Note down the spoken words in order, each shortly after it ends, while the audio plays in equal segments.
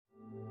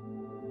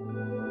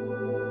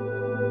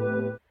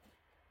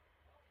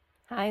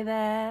Hi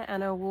there,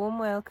 and a warm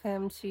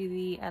welcome to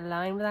the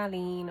Align with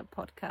Aline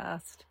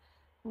podcast.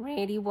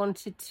 Really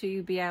wanted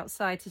to be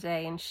outside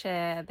today and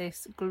share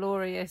this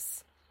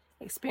glorious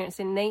experience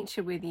in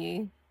nature with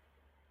you.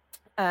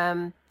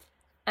 And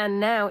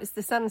now it's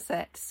the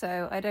sunset,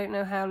 so I don't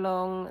know how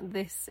long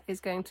this is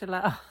going to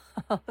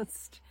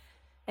last.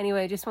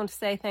 Anyway, just want to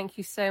say thank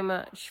you so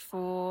much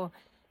for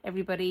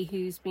everybody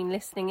who's been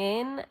listening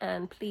in,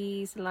 and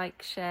please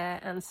like,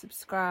 share, and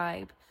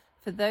subscribe.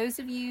 For those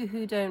of you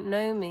who don't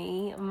know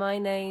me, my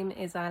name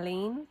is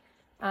Aline.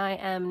 I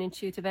am an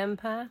intuitive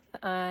empath.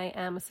 I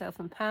am a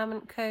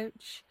self-empowerment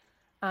coach.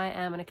 I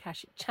am an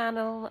Akashic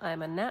channel.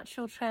 I'm a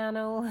natural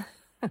channel.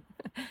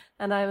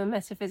 And I'm a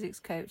metaphysics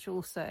coach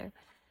also.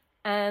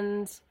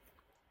 And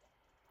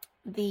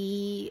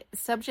the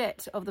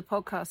subject of the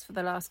podcast for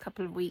the last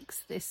couple of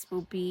weeks, this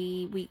will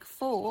be week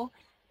 4,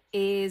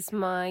 is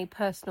my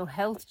personal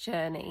health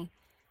journey.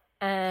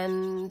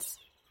 And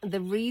the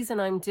reason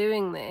I'm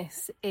doing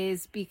this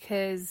is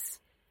because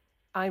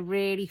I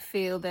really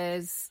feel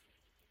there's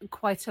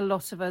quite a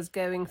lot of us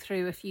going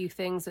through a few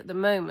things at the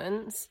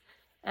moment,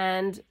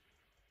 and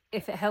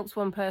if it helps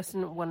one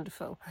person,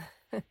 wonderful.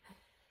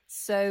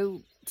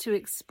 So to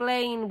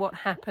explain what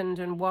happened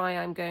and why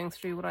I'm going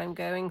through what I'm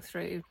going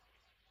through,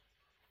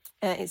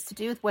 it's to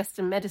do with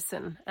Western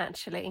medicine,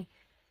 actually.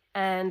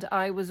 And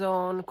I was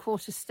on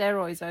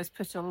corticosteroids. I was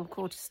put on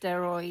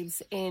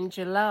corticosteroids in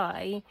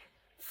July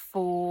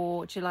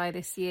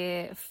this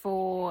year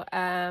for,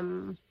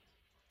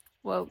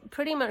 well,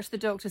 pretty much the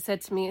doctor said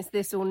to me, it's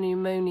this or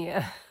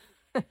pneumonia.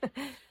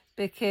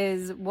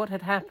 Because what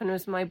had happened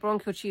was my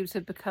bronchial tubes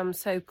had become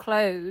so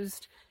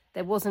closed,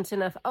 there wasn't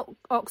enough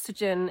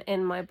oxygen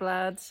in my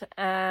blood,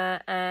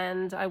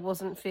 and I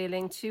wasn't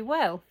feeling too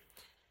well.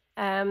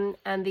 And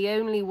the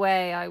only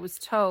way I was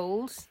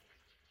told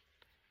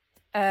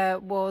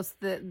was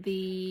that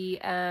the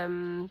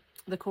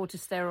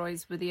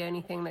corticosteroids were the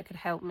only thing that could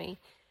help me.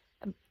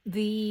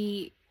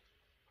 The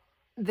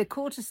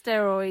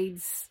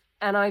corticosteroids,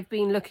 and I've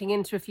been looking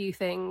into a few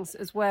things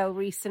as well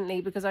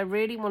recently because I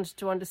really wanted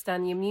to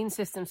understand the immune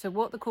system. So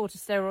what the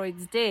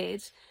corticosteroids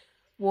did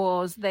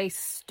was they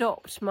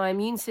stopped my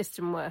immune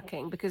system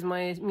working because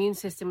my immune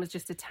system was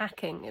just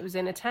attacking. It was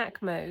in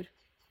attack mode.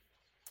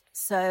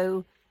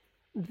 So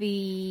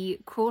the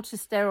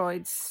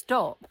corticosteroids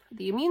stop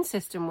the immune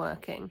system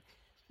working,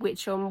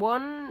 which on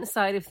one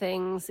side of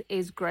things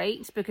is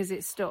great because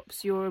it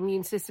stops your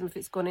immune system if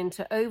it's gone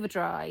into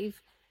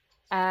overdrive.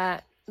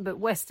 But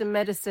Western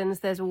medicines,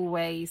 there's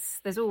always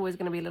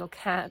going to be a little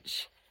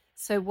catch.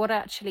 So what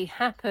actually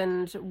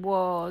happened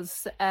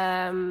was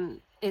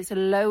it's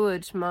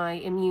lowered my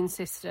immune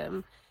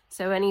system.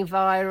 So any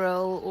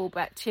viral or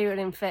bacterial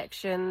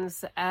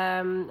infections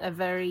are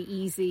very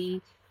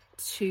easy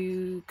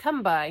to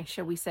come by,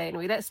 shall we say.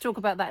 Anyway, let's talk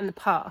about that in the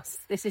past.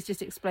 This is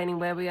just explaining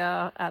where we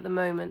are at the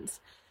moment.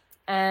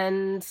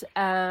 And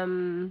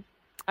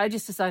I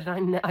just decided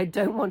I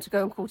don't want to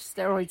go on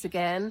corticosteroids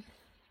again.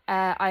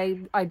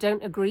 I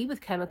don't agree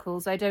with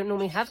chemicals. I don't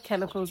normally have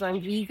chemicals.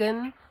 I'm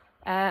vegan.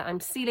 I'm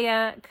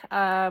celiac.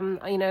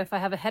 If I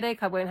have a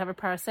headache, I won't have a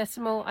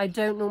paracetamol. I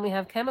don't normally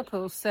have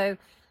chemicals. So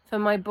for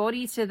my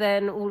body to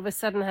then all of a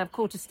sudden have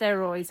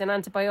corticosteroids and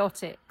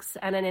antibiotics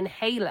and an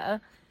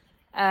inhaler,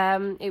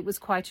 it was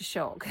quite a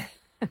shock.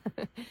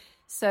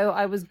 So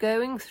I was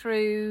going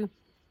through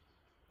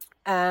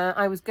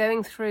like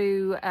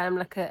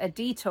a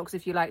detox,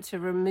 if you like,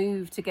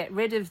 to get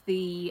rid of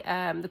the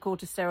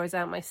corticosteroids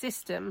out of my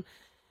system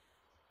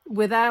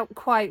without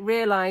quite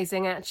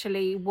realizing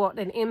actually what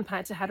an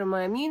impact it had on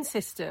my immune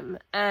system.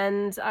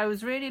 And I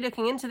was really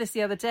looking into this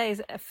the other day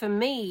for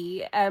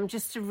me,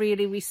 just to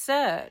really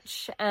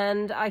research.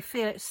 And I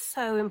feel it's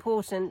so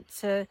important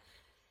to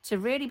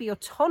really be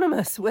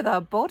autonomous with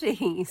our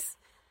bodies.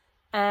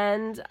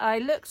 And I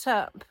looked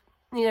up,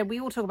 we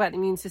all talk about the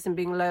immune system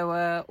being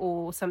lower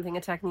or something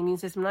attacking the immune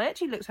system. And I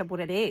actually looked up what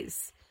it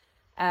is.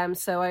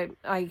 So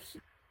I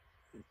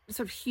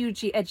sort of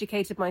hugely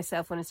educated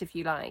myself on it, if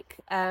you like.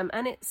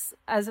 And it's,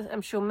 as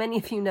I'm sure many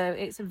of you know,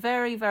 it's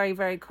very, very,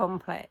 very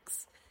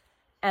complex.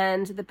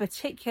 And the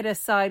particular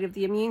side of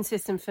the immune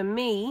system for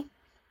me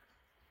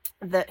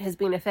that has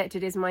been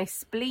affected is my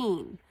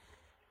spleen.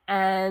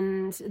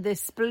 And the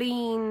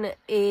spleen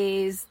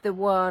is the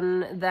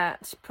one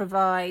that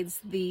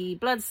provides the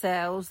blood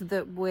cells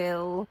that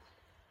will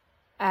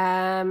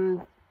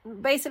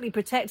basically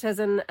protect us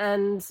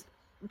and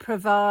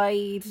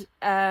provide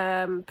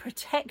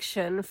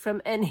protection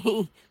from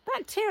any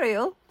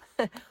bacterial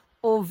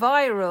or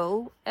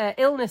viral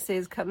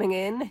illnesses coming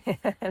in.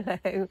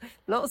 Hello,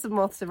 lots of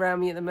moths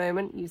around me at the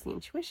moment using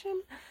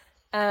intuition.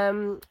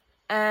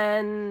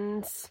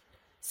 And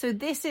so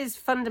this is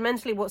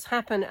fundamentally what's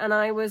happened. And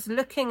I was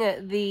looking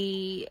at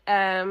the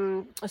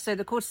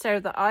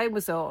corticosteroid that I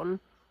was on,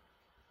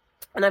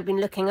 and I've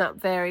been looking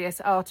up various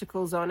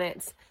articles on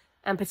it.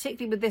 And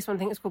particularly with this one, I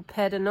think it's called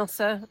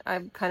Pedanosa.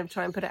 I'm kind of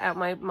trying to put it out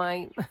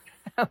my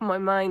out of my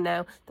mind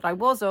now that I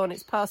was on.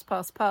 It's past.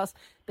 But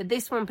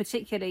this one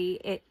particularly,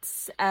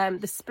 it's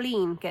the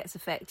spleen gets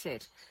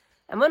affected.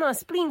 And when our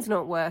spleen's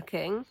not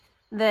working,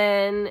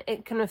 then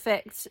it can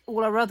affect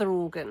all our other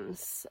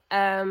organs,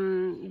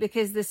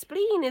 because the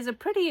spleen is a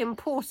pretty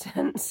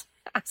important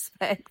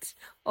aspect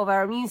of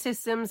our immune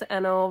systems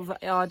and of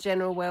our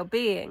general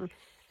well-being.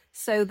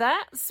 So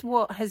that's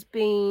what has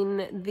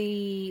been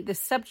the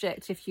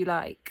subject, if you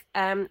like.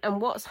 And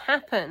what's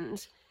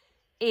happened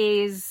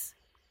is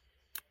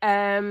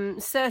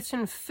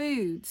certain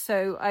foods.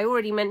 So I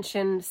already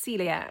mentioned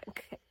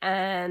celiac,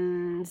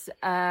 and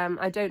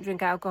I don't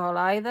drink alcohol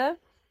either,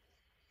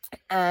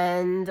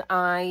 and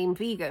I'm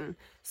vegan.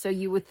 So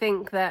you would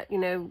think that, you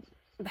know,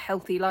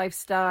 healthy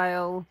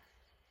lifestyle,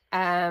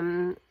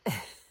 more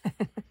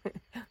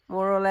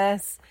or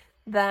less,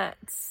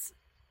 that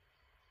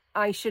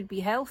I should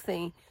be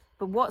healthy.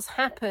 But what's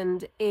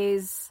happened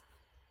is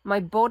my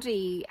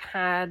body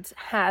had,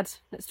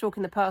 let's talk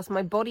in the past,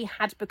 my body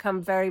had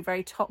become very,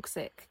 very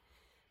toxic,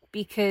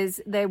 because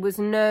there was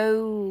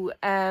no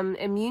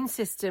immune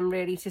system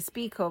really to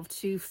speak of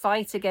to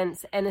fight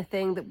against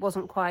anything that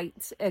wasn't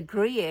quite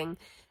agreeing.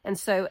 And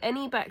so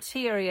any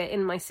bacteria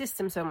in my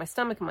system, so in my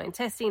stomach and my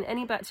intestine,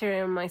 any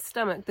bacteria in my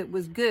stomach that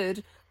was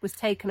good was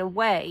taken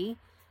away,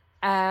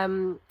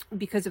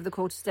 because of the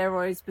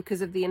corticosteroids,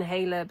 because of the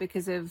inhaler,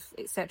 because of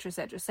etc,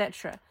 etc,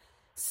 etc.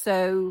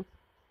 So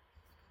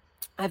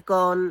I've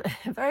gone,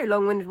 a very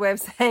long-winded way of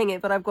saying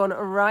it, but I've gone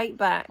right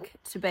back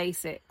to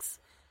basics.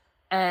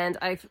 And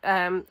I've,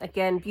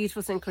 again,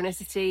 beautiful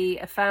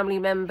synchronicity, a family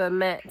member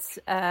met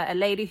a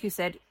lady who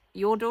said,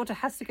 your daughter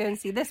has to go and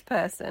see this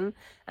person.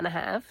 And I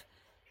have.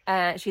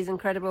 She's an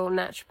incredible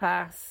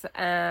naturopath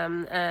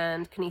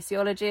and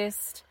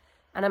kinesiologist.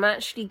 And I'm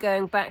actually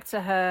going back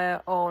to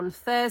her on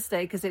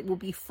Thursday, because it will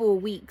be 4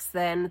 weeks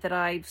then that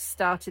I've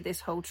started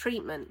this whole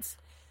treatment.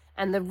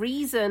 And the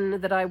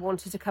reason that I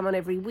wanted to come on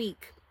every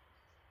week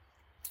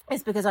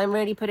is because I'm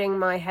really putting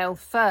my health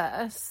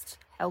first.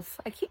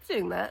 I keep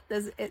doing that.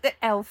 There's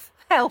health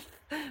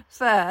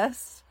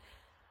first.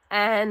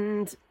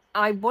 And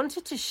I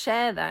wanted to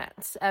share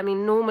that. I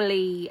mean,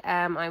 normally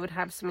I would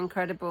have some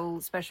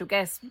incredible special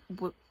guests.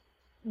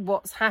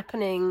 What's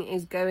happening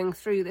is going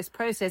through this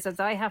process as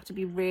I have to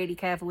be really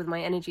careful with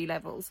my energy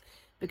levels,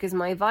 because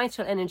my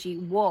vital energy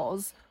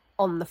was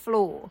on the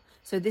floor.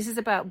 So this is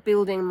about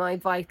building my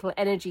vital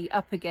energy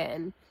up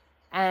again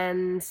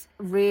and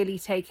really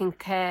taking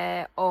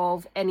care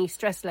of any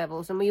stress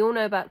levels. And we all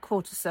know about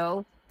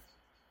cortisol,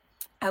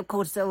 how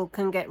cortisol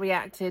can get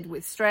reacted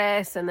with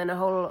stress, and then a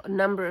whole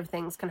number of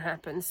things can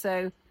happen.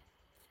 So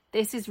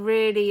this is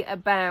really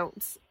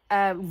about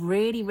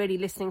really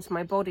listening to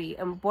my body.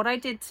 And what I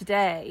did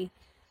today,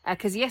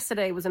 because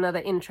yesterday was another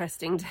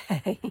interesting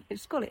day,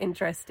 just call it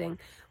interesting.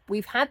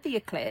 We've had the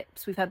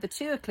eclipse, we've had the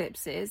 2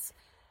 eclipses.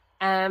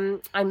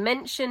 I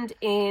mentioned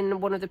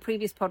in one of the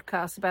previous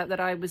podcasts about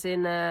that I was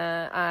in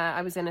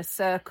a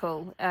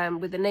circle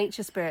with the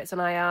nature spirits,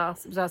 and I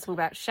was asking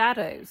about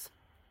shadows.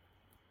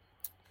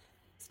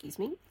 Excuse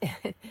me.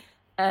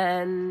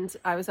 And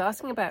I was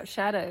asking about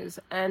shadows,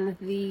 and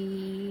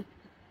the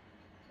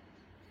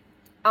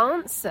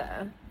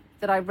answer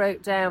that I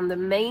wrote down, the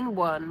main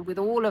one with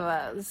all of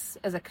us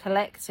as a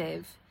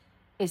collective,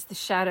 is the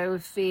shadow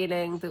of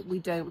feeling that we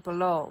don't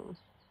belong.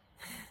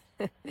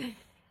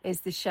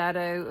 Is the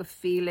shadow of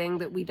feeling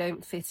that we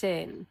don't fit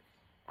in.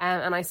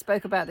 And I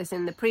spoke about this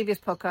in the previous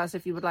podcast.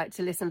 If you would like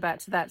to listen back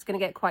to that, it's going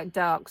to get quite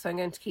dark, so I'm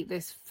going to keep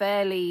this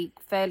fairly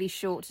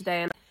short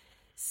today. And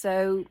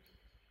so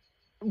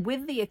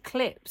with the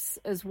eclipse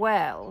as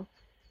well,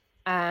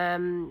 I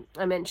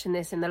mentioned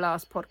this in the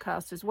last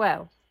podcast as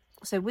well.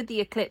 So with the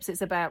eclipse,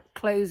 it's about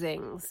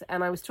closings.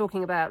 And I was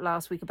talking about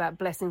last week about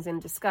blessings in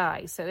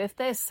disguise. So if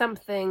there's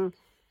something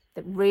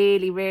that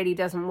really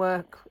doesn't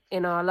work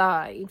in our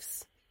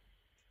lives,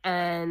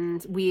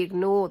 and we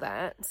ignore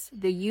that,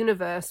 the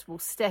universe will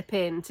step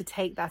in to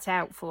take that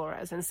out for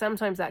us. And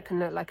sometimes that can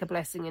look like a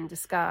blessing in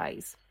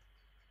disguise,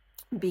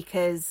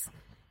 because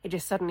it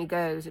just suddenly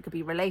goes. It could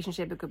be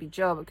relationship, it could be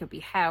job, it could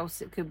be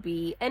house, it could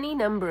be any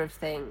number of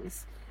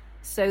things.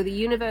 So the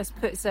universe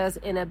puts us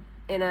in a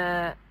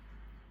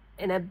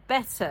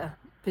better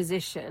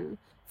position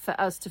for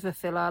us to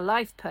fulfill our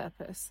life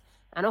purpose.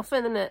 And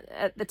often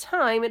at the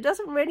time, it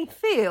doesn't really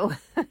feel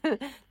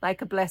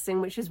like a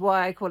blessing, which is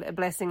why I call it a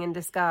blessing in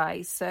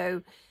disguise.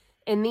 So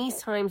in these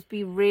times,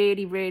 be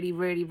really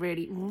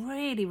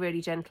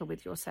gentle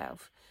with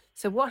yourself.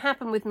 So what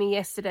happened with me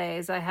yesterday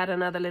is I had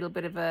another little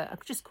bit of I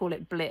could just call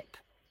it blip.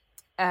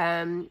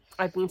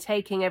 I've been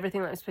taking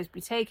everything that I'm supposed to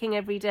be taking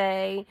every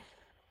day.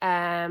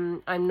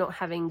 I'm not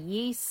having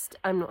yeast.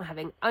 I'm not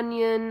having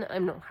onion.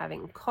 I'm not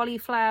having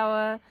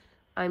cauliflower.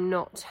 I'm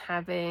not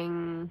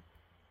having...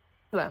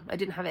 Well, I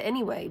didn't have it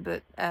anyway,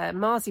 but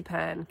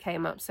marzipan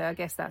came up, so I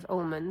guess that's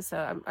almonds.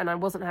 So, and I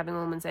wasn't having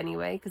almonds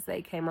anyway because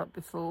they came up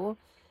before.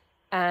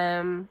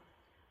 And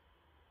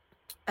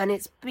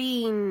it's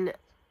been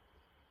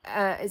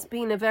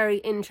a very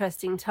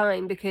interesting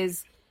time,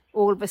 because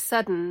all of a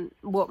sudden,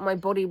 what my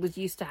body was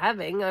used to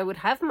having, I would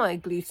have my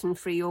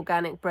gluten-free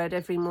organic bread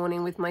every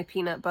morning with my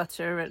peanut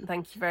butter, and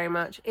thank you very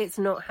much. It's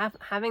not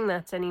having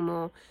that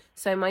anymore.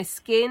 So my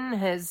skin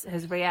has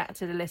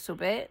reacted a little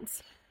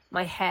bit.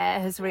 My hair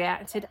has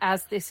reacted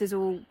as this is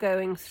all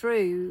going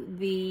through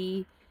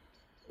the,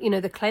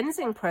 the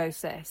cleansing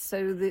process.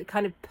 So the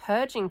kind of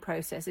purging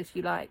process, if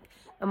you like.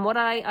 And what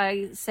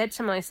I said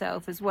to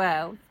myself as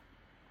well,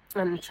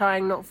 and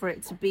trying not for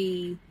it to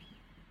be,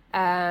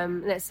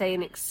 let's say,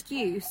 an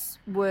excuse,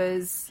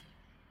 was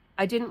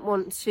I didn't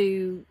want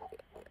to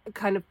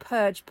kind of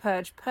purge,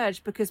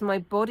 because my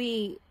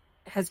body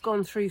has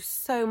gone through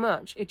so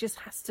much. It just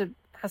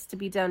has to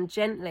be done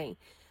gently.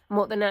 And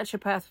what the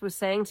naturopath was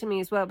saying to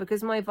me as well,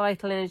 because my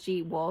vital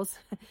energy was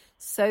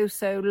so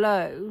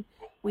low,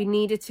 we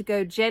needed to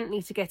go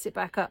gently to get it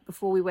back up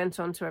before we went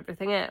on to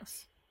everything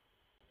else.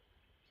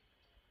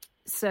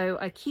 So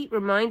I keep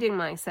reminding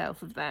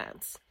myself of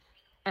that.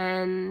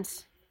 And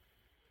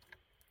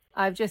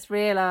I've just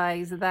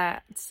realized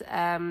that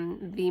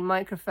the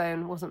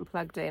microphone wasn't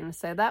plugged in.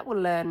 So that will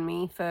learn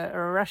me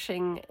for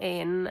rushing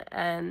in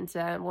and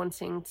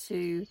wanting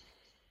to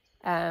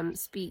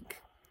speak.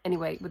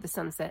 Anyway, with the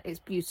sunset, it's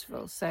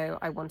beautiful. So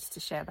I wanted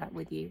to share that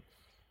with you.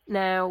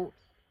 Now,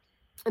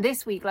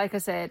 this week, like I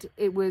said,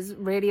 it was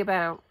really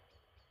about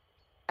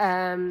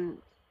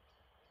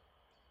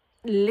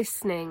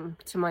listening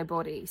to my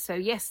body. So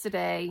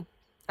yesterday,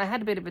 I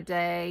had a bit of a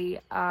day.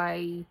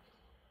 I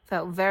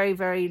felt very,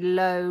 very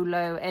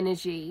low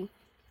energy,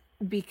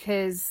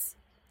 because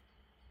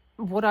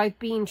what I've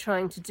been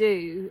trying to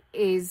do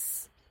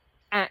is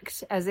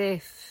act as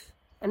if,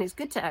 and it's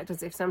good to act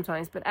as if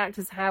sometimes, but act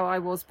as how I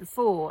was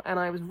before. And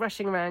I was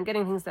rushing around,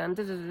 getting things done,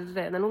 and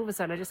then all of a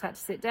sudden I just had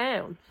to sit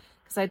down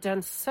because I'd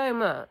done so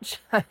much.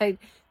 I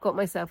got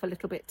myself a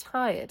little bit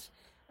tired.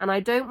 And I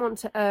don't want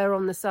to err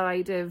on the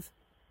side of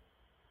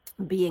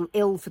being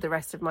ill for the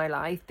rest of my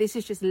life. This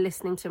is just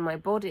listening to my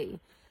body.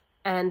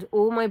 And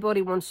all my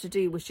body wanted to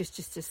do was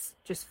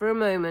just for a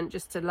moment,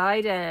 just to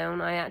lie down.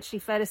 I actually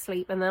fell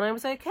asleep and then I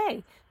was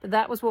okay. But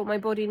that was what my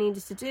body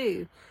needed to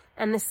do.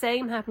 And the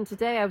same happened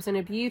today. I was in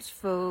a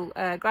beautiful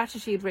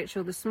gratitude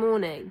ritual this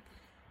morning.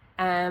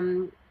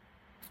 And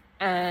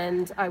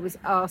I was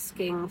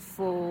asking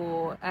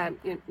for,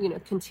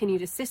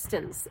 continued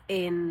assistance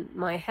in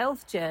my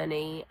health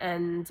journey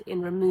and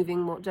in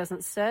removing what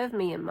doesn't serve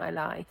me in my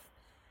life.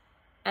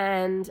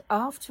 And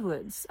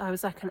afterwards, I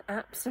was like an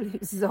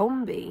absolute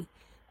zombie.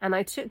 And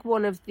I took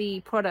one of the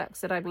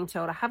products that I've been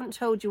told. I haven't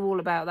told you all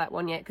about that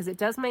one yet, because it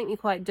does make me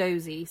quite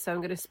dozy. So I'm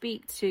going to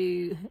speak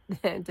to,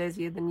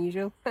 dozier than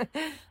usual.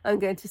 I'm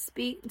going to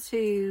speak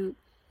to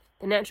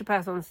the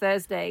naturopath on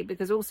Thursday,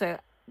 because also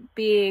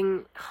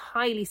being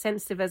highly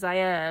sensitive as I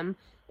am,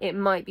 it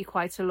might be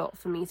quite a lot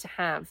for me to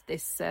have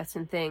this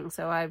certain thing.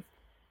 So I've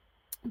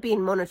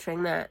been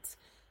monitoring that.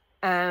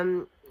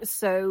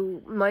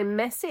 So my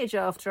message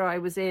after I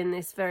was in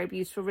this very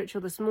beautiful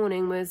ritual this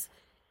morning was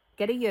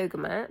get a yoga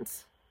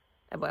mat.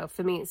 Well,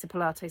 for me, it's a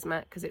Pilates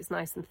mat because it's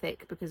nice and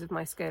thick because of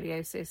my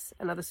scoliosis,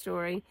 another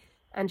story,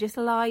 and just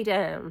lie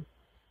down.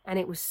 And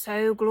it was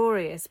so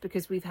glorious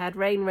because we've had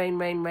rain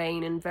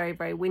and very,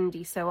 very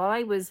windy. So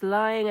I was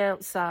lying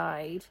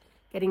outside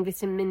getting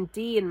vitamin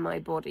D in my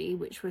body,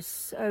 which was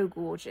so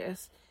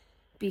gorgeous.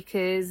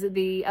 Because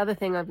the other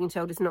thing I've been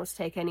told is not to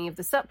take any of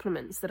the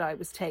supplements that I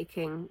was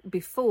taking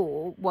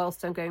before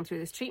whilst I'm going through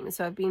this treatment.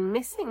 So I've been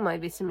missing my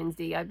vitamin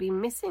D. I've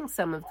been missing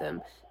some of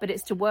them, but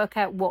it's to work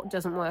out what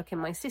doesn't work in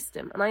my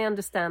system. And I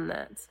understand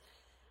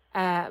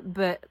that.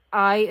 But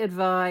I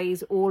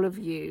advise all of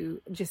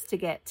you just to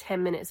get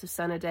 10 minutes of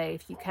sun a day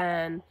if you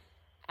can.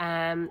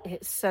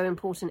 It's so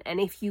important.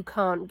 And if you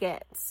can't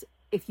get,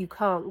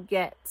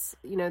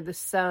 the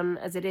sun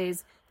as it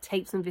is,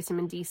 take some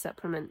vitamin D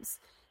supplements.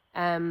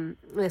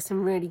 There's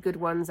some really good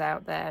ones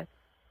out there.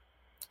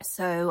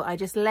 So I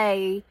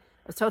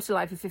was told to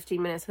lie for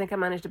 15 minutes. I think I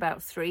managed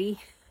about 3.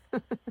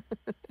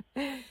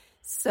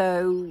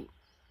 So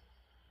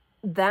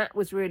that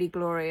was really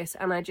glorious.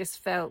 And I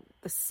just felt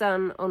the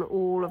sun on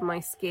all of my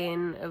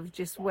skin, of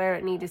just where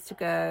it needed to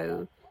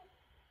go.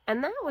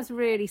 And that was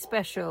really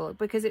special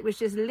because it was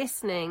just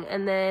listening.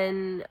 And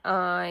then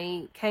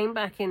I came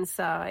back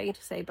inside,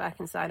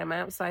 I'm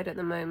outside at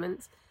the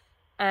moment.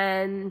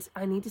 And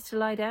I needed to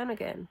lie down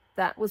again.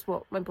 That was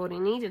what my body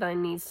needed. I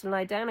needed to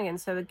lie down again.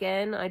 So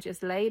again, I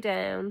just lay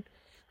down.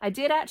 I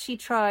did actually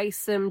try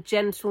some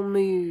gentle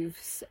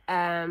moves,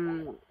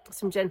 some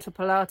gentle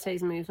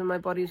Pilates moves. And my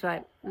body was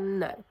like,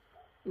 no.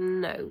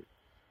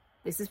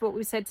 This is what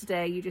we said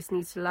today. You just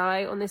need to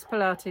lie on this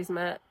Pilates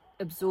mat,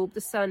 absorb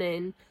the sun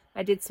in.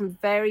 I did some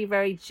very,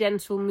 very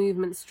gentle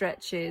movement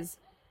stretches.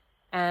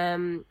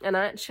 And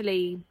I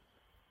actually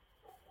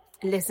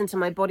listen to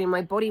my body.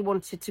 My body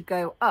wanted to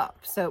go up.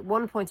 So at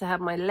one point I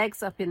had my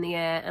legs up in the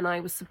air and I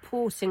was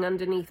supporting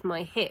underneath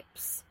my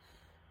hips.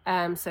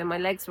 So my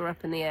legs were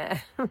up in the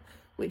air,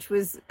 which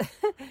was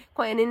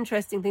quite an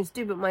interesting thing to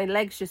do, but my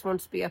legs just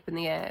wanted to be up in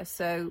the air.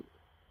 So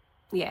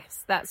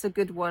yes, that's a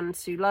good one,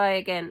 to lie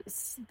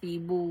against the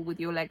wall with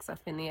your legs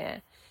up in the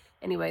air.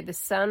 Anyway, the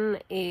sun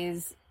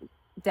is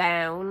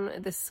down.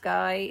 The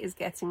sky is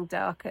getting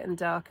darker and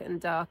darker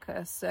and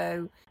darker.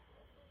 So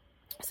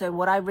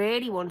what I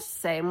really want to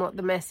say, and what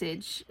the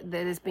message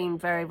that has been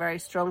very, very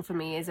strong for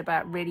me, is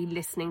about really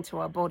listening to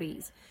our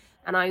bodies.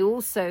 And I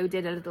also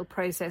did a little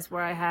process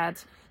where I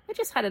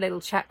just had a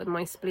little chat with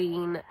my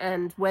spleen,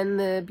 and when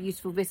the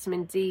beautiful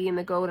vitamin D and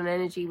the golden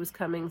energy was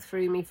coming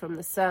through me from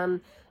the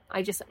sun,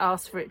 I just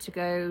asked for it to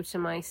go to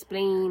my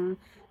spleen.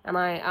 And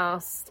I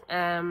asked,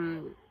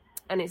 and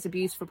it's a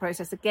beautiful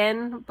process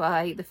again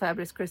by the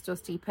fabulous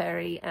Christos T.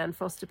 Perry and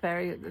Foster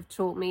Perry that have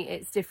taught me.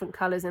 It's different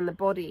colours in the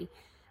body.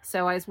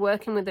 So I was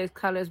working with those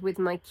colours with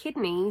my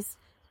kidneys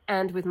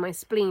and with my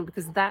spleen,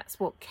 because that's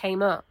what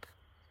came up.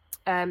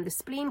 The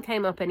spleen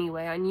came up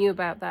anyway, I knew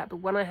about that, but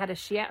when I had a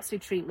shiatsu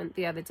treatment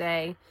the other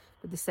day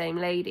with the same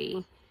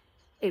lady,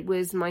 it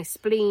was my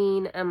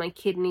spleen and my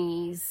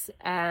kidneys,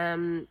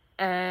 and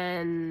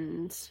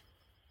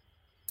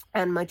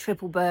my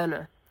triple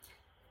burner.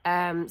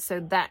 So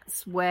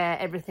that's where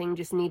everything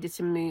just needed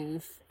to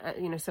move,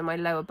 so my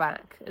lower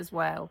back as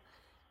well.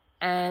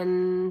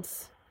 And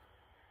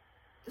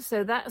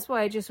so that's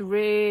why I just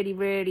really,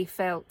 really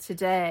felt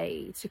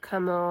today to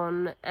come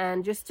on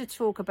and just to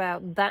talk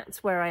about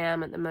that's where I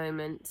am at the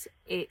moment.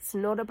 It's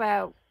not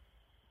about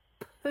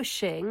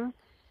pushing,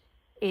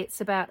 it's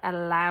about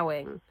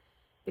allowing.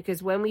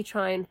 Because when we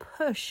try and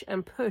push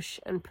and push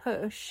and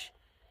push,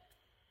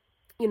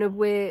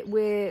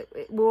 we're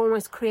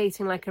almost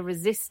creating like a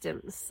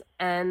resistance.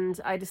 And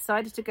I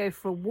decided to go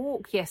for a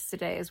walk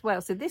yesterday as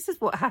well. So this is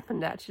what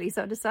happened actually.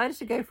 So I decided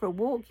to go for a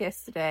walk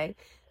yesterday,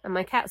 and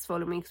my cats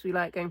follow me because we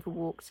like going for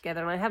walks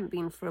together. And I haven't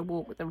been for a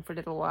walk with them for a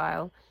little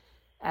while,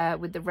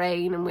 with the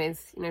rain and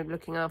with,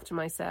 looking after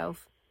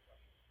myself.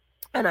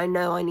 And I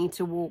know I need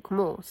to walk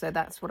more. So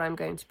that's what I'm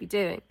going to be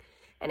doing.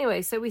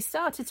 Anyway, so we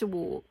started to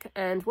walk,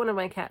 and one of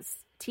my cats,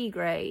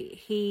 Tigray,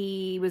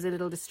 he was a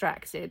little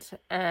distracted,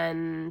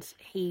 and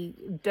he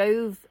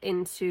dove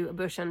into a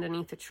bush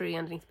underneath a tree,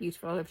 underneath a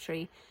beautiful olive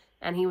tree,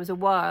 and he was a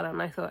while,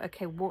 and I thought,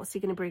 okay, what's he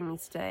going to bring me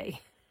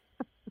today?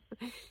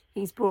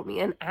 He's brought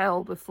me an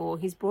owl before,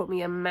 he's brought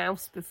me a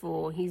mouse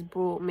before, he's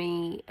brought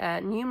me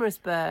numerous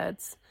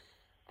birds,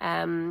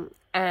 and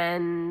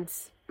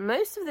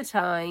most of the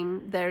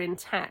time they're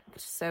intact,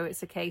 so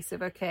it's a case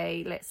of,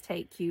 okay, let's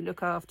take you,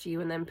 look after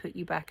you, and then put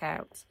you back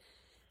out.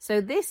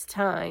 So this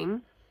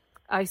time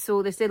I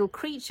saw this little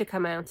creature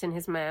come out in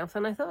his mouth,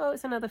 and I thought, oh,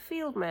 it's another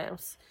field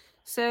mouse.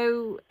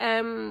 So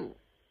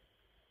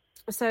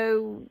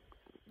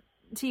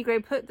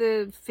Tigray put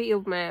the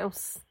field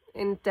mouse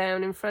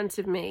down in front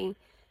of me,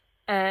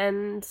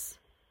 and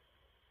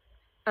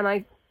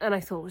I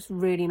thought, it's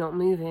really not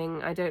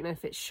moving. I don't know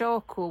if it's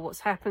shock or what's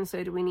happened.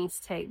 So do we need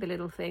to take the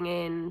little thing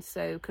in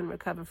so it can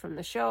recover from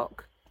the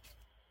shock?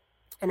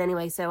 And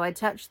anyway, so I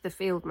touched the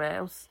field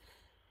mouse,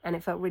 and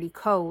it felt really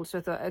cold. So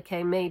I thought,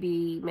 okay,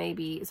 maybe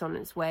it's on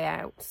its way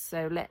out.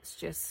 So let's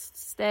just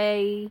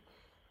stay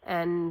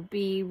and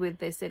be with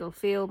this little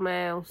field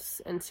mouse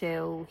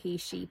until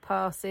she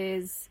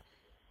passes.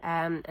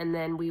 And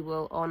then we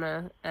will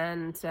honour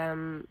and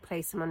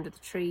place him under the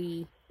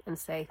tree and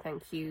say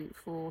thank you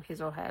for his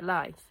or her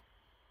life.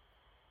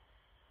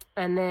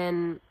 And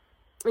then,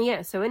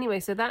 so anyway,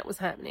 so that was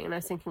happening. And I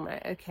was thinking,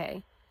 right,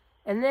 okay.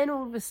 And then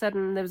all of a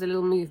sudden there was a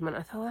little movement.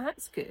 I thought, well,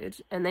 that's good.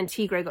 And then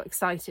Tigray got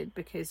excited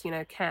because,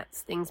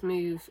 cats, things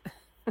move.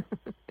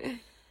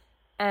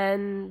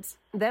 And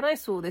then I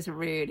saw this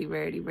really,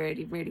 really,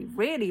 really, really,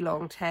 really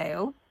long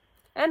tail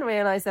and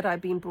realised that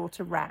I'd been brought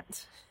a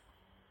rat.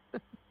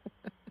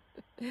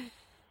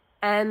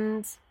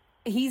 And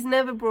he's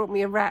never brought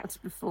me a rat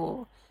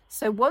before.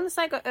 So once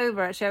I got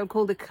over, actually, I would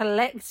call the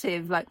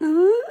collective, like,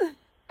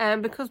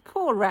 because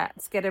poor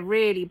rats get a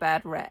really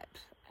bad rep.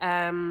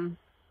 And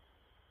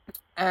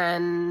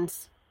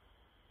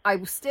I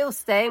was still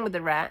staying with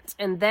the rat,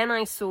 and then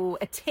I saw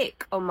a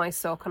tick on my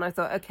sock, and I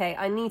thought, okay,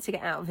 I need to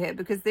get out of here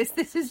because this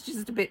is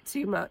just a bit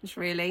too much,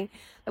 really.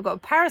 I've got a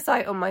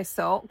parasite on my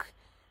sock.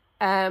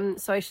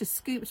 So I just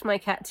scooped my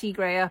cat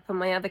Tigray up, and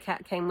my other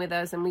cat came with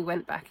us, and we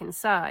went back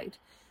inside.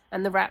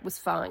 And the rat was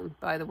fine,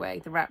 by the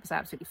way. The rat was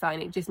absolutely fine.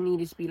 It just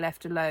needed to be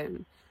left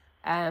alone.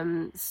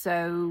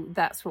 So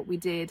that's what we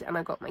did, and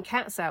I got my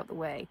cats out the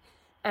way.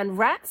 And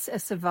rats are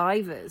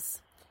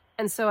survivors.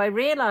 And so I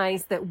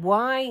realised that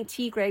why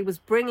Tigray was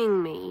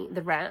bringing me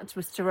the rat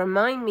was to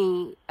remind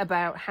me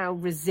about how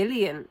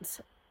resilient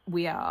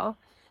we are,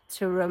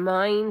 to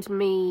remind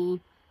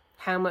me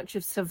how much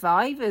of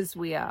survivors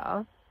we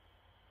are.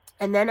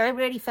 And then I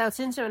really felt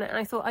into it, and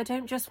I thought, I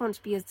don't just want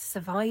to be a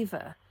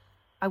survivor.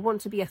 I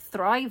want to be a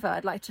thriver.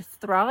 I'd like to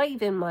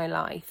thrive in my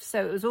life.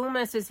 So it was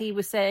almost as he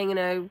was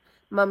saying,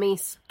 Mummy,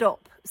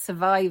 stop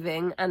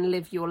surviving and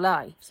live your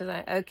life. So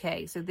like,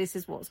 okay, so this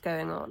is what's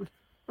going on.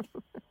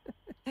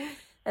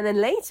 And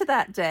then later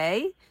that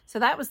day, so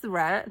that was the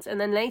rat. And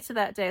then later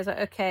that day, I was like,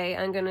 okay,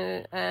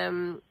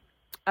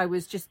 I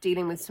was just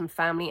dealing with some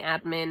family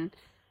admin.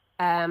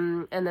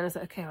 And then I was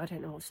like, okay, I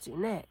don't know what to do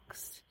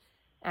next.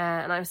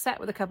 And I was sat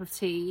with a cup of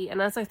tea.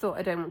 And as I thought,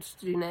 I don't know what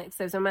to do next,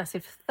 there was a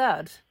massive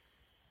thud.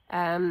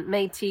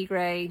 Made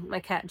Tigray, my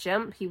cat,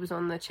 jump. He was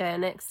on the chair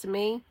next to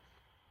me.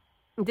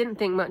 Didn't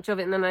think much of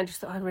it. And then I just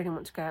thought, I really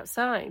want to go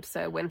outside.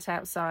 So I went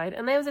outside,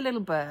 and there was a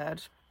little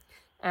bird.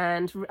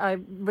 And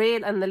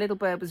the little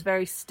bird was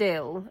very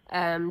still,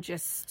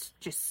 just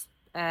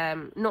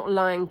not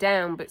lying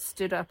down, but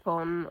stood up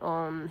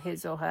on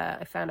his or her,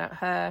 I found out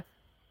her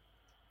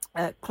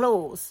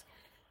claws.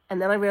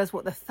 And then I realized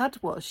what the thud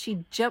was.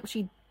 She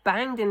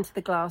banged into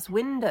the glass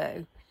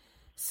window.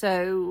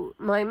 So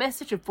my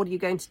message of what are you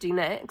going to do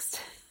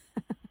next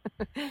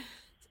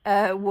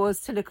was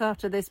to look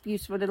after this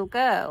beautiful little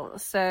girl.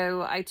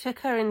 So I took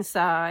her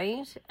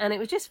inside, and it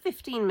was just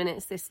 15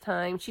 minutes this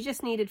time. She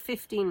just needed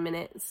 15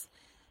 minutes.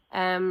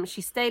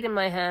 She stayed in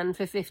my hand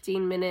for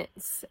 15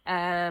 minutes.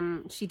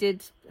 She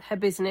did her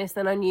business,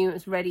 then I knew it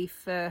was ready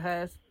for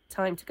her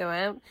time to go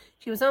out.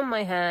 She was on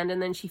my hand,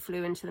 and then she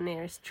flew into the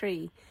nearest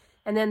tree.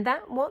 And then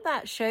what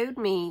that showed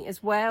me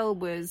as well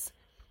was,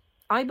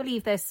 I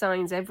believe there's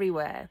signs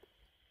everywhere.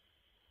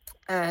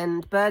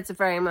 And birds are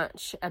very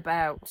much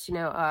about,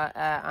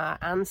 our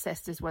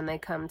ancestors when they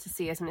come to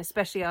see us, and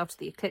especially after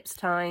the eclipse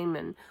time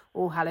and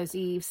All Hallows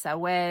Eve,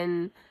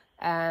 Samhain,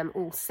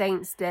 All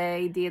Saints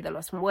Day, Dia de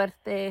los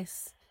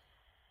Muertes.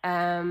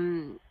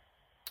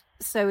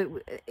 So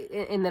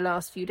in the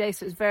last few days,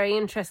 so it was very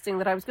interesting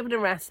that I was given a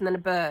rat and then a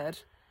bird.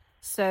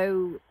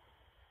 So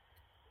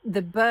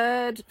the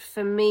bird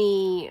for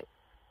me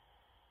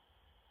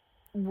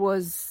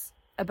was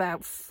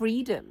about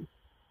freedom.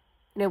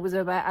 It was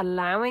about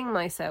allowing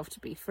myself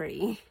to be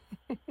free.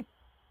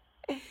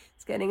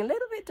 It's getting a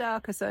little bit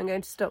darker, so I'm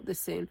going to stop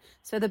this soon.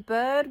 So the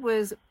bird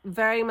was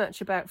very much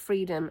about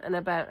freedom and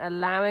about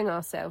allowing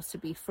ourselves to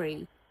be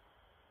free.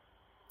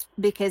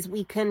 Because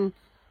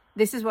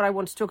this is what I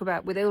want to talk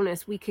about with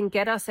illness, we can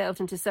get ourselves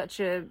into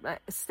such a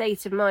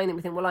state of mind that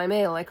we think, well, I'm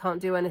ill, I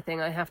can't do anything,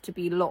 I have to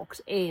be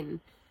locked in.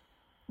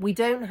 We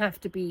don't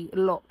have to be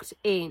locked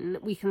in.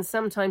 We can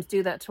sometimes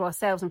do that to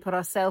ourselves and put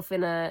ourselves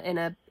in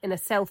a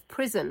self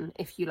prison,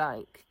 if you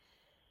like.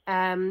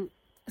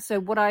 So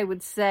what I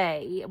would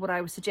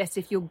suggest,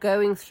 if you're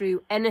going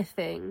through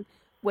anything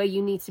where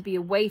you need to be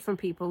away from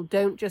people,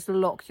 don't just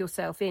lock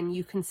yourself in.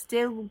 You can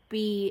still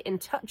be in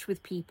touch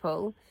with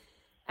people,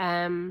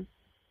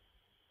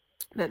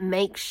 but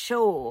make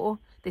sure,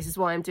 this is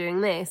why I'm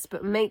doing this,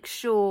 but make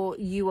sure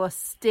you are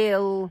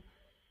still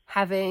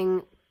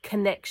having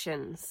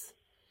connections.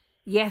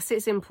 Yes,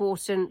 it's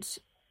important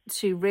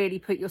to really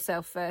put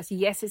yourself first.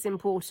 Yes, it's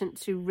important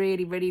to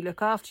really, really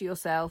look after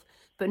yourself,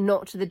 but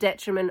not to the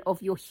detriment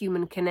of your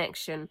human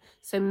connection.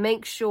 So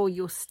make sure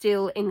you're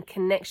still in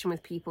connection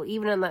with people,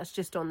 even though that's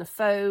just on the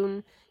phone.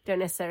 You don't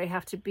necessarily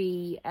have to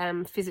be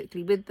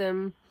physically with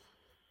them.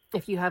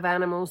 If you have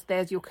animals,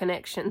 there's your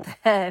connection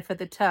there for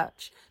the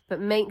touch.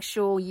 But make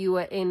sure you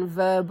are in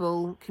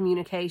verbal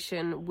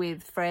communication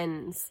with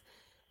friends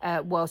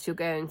whilst you're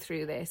going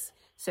through this.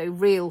 So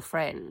real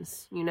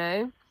friends,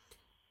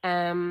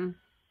 I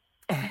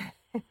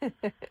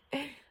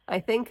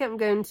think I'm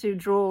going to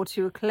draw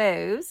to a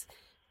close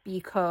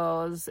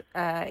because,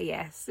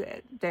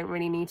 don't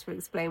really need to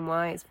explain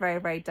why. It's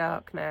very, very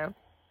dark now.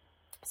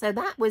 So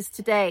that was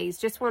today's.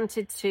 Just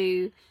wanted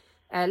to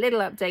a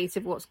little update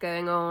of what's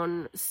going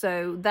on.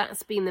 So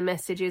that's been the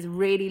messages.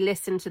 Really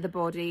listen to the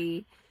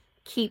body,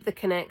 keep the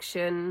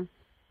connection,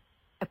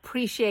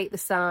 appreciate the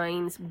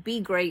signs, be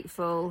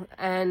grateful,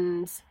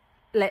 and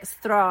let's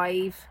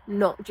thrive,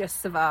 not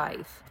just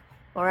survive.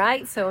 All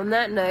right, so on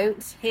that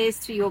note, here's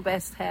to your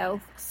best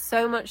health.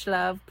 So much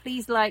love.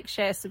 Please like,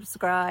 share,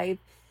 subscribe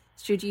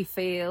should you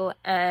feel,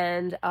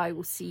 and I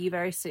will see you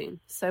very soon.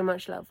 So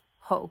much love.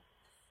 Ho.